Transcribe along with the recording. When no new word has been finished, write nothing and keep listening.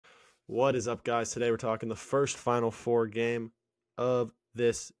What is up, guys? Today we're talking the first Final Four game of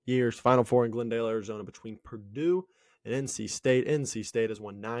this year's Final Four in Glendale, Arizona, between Purdue and NC State. NC State has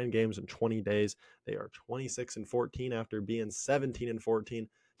won 9 games in 20 days. They are 26-14 after being 17-14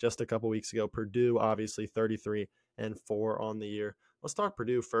 just a couple weeks ago. Purdue, obviously, 33-4 on the year. Let's talk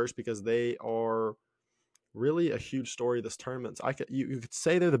Purdue first because they are really a huge story of this tournament. You could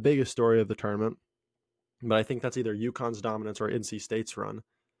say they're the biggest story of the tournament, but I think that's either UConn's dominance or NC State's run.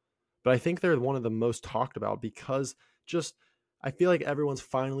 But I think they're one of the most talked about because I feel like everyone's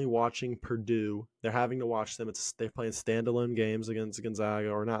finally watching Purdue. They're having to watch them. They're playing standalone games against Gonzaga,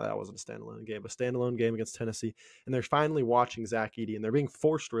 or not, that wasn't a standalone game, but standalone game against Tennessee. And they're finally watching Zach Edey, and they're being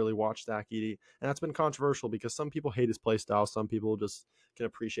forced to really watch Zach Edey. And that's been controversial because some people hate his play style. Some people just can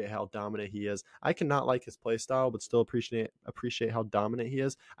appreciate how dominant he is. I cannot like his play style, but still appreciate how dominant he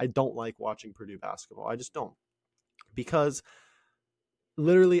is. I don't like watching Purdue basketball. I just don't. Because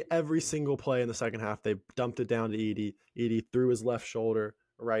literally every single play in the second half, they dumped it down to Edey. Edey threw his left shoulder,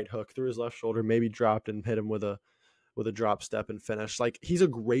 right hook, threw his left shoulder, maybe dropped and hit him with a drop step and finish. Like, he's a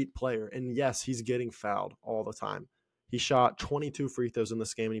great player. And yes, he's getting fouled all the time. He shot 22 free throws in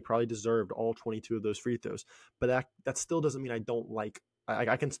this game, and he probably deserved all 22 of those free throws. But that still doesn't mean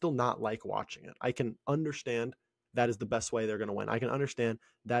I can still not like watching it. I can understand that is the best way they're going to win. I can understand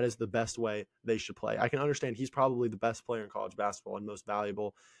that is the best way they should play. I can understand he's probably the best player in college basketball and most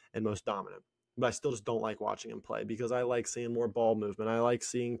valuable and most dominant. But I still just don't like watching him play because I like seeing more ball movement. I like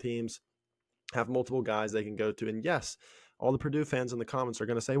seeing teams have multiple guys they can go to. And yes, all the Purdue fans in the comments are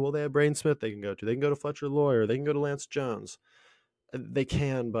going to say, well, they have Braden Smith they can go to. They can go to Fletcher Loyer. They can go to Lance Jones. They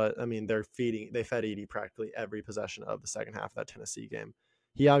can, but I mean, they fed Edey practically every possession of the second half of that Tennessee game.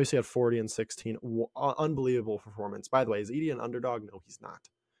 He obviously had 40 and 16. Unbelievable performance. By the way, is Edey an underdog? No, he's not.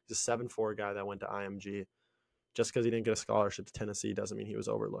 He's a 7-4 guy that went to IMG. Just because he didn't get a scholarship to Tennessee doesn't mean he was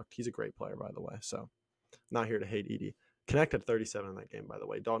overlooked. He's a great player, by the way. So, not here to hate Edey. Connect had 37 in that game, by the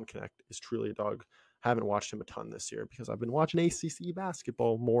way. Dalton Connect is truly a dog. Haven't watched him a ton this year because I've been watching ACC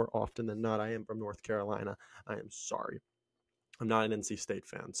basketball more often than not. I am from North Carolina. I am sorry. I'm not an NC State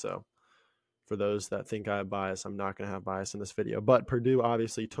fan, so for those that think I have bias, I'm not going to have bias in this video. But Purdue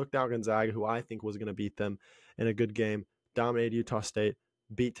obviously took down Gonzaga, who I think was going to beat them in a good game, dominated Utah State,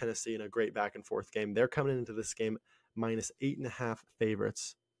 beat Tennessee in a great back-and-forth game. They're coming into this game minus 8.5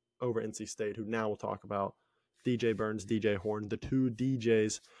 favorites over NC State, who now we'll talk about. DJ Burns, DJ Horn. The two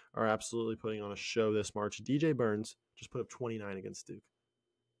DJs are absolutely putting on a show this March. DJ Burns just put up 29 against Duke,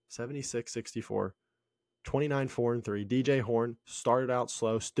 76-64. 29, 4, and 3. DJ Horn started out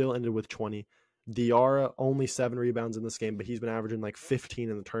slow, still ended with 20. Diarra, only 7 rebounds in this game, but he's been averaging like 15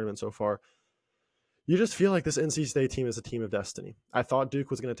 in the tournament so far. You just feel like this NC State team is a team of destiny. I thought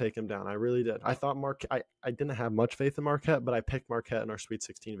Duke was going to take him down. I really did. I thought I didn't have much faith in Marquette, but I picked Marquette in our Sweet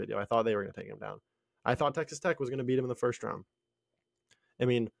 16 video. I thought they were going to take him down. I thought Texas Tech was going to beat him in the first round. I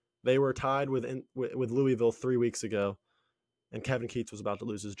mean, they were tied with Louisville 3 weeks ago, and Kevin Keatts was about to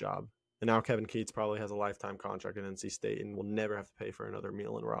lose his job. And now Kevin Keatts probably has a lifetime contract at NC State and will never have to pay for another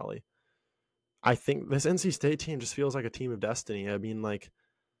meal in Raleigh. I think this NC State team just feels like a team of destiny. I mean, like,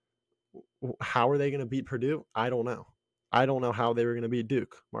 how are they going to beat Purdue? I don't know. I don't know how they were going to beat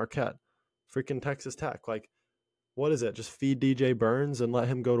Duke, Marquette, freaking Texas Tech. Like, what is it? Just feed DJ Burns and let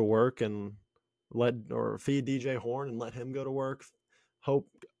him go to work or feed DJ Horn and let him go to work. Hope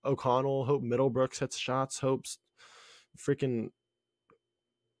O'Connell, hope Middlebrooks hits shots, hopes freaking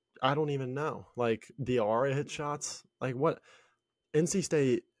I don't even know. Like, Diarra hit shots. Like, what? NC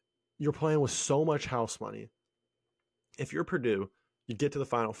State, you're playing with so much house money. If you're Purdue, you get to the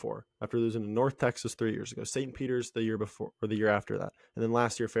Final Four after losing to North Texas 3 years ago, St. Peter's the year before or the year after that, and then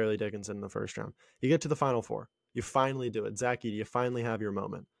last year Fairleigh Dickinson in the first round. You get to the Final Four. You finally do it. Zach Edey, you finally have your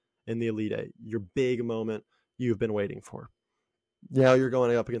moment in the Elite Eight, your big moment you've been waiting for. Now you're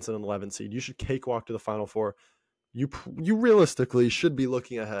going up against an 11 seed. You should cakewalk to the Final Four. You realistically should be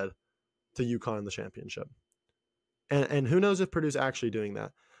looking ahead to UConn in the championship. And who knows if Purdue's actually doing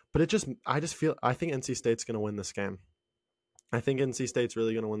that. But I think NC State's going to win this game. I think NC State's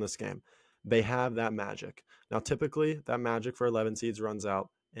really going to win this game. They have that magic. Now, typically, that magic for 11 seeds runs out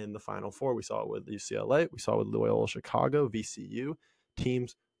in the Final Four. We saw it with UCLA. We saw it with Loyola Chicago, VCU,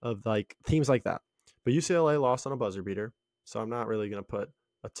 teams like that. But UCLA lost on a buzzer beater, so I'm not really going to put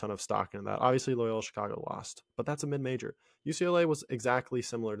a ton of stock in that. Obviously, Loyola Chicago lost, but that's a mid-major. UCLA was exactly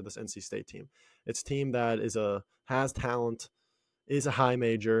similar to this NC State team. It's a team that has talent, is a high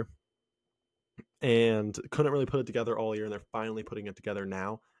major, and couldn't really put it together all year, and they're finally putting it together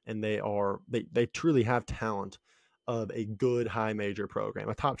now. And they truly have talent of a good high major program,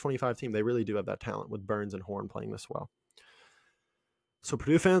 a top 25 team. They really do have that talent with Burns and Horn playing this well. So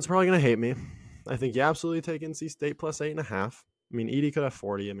Purdue fans are probably going to hate me. I think you absolutely take NC State plus 8.5. I mean, Edie could have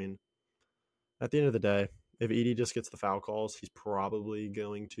 40. I mean, at the end of the day, if Edie just gets the foul calls, he's probably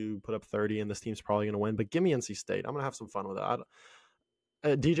going to put up 30, and this team's probably going to win. But give me NC State. I'm going to have some fun with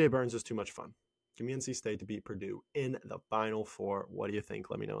it. DJ Burns is too much fun. Give me NC State to beat Purdue in the Final Four. What do you think?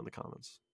 Let me know in the comments.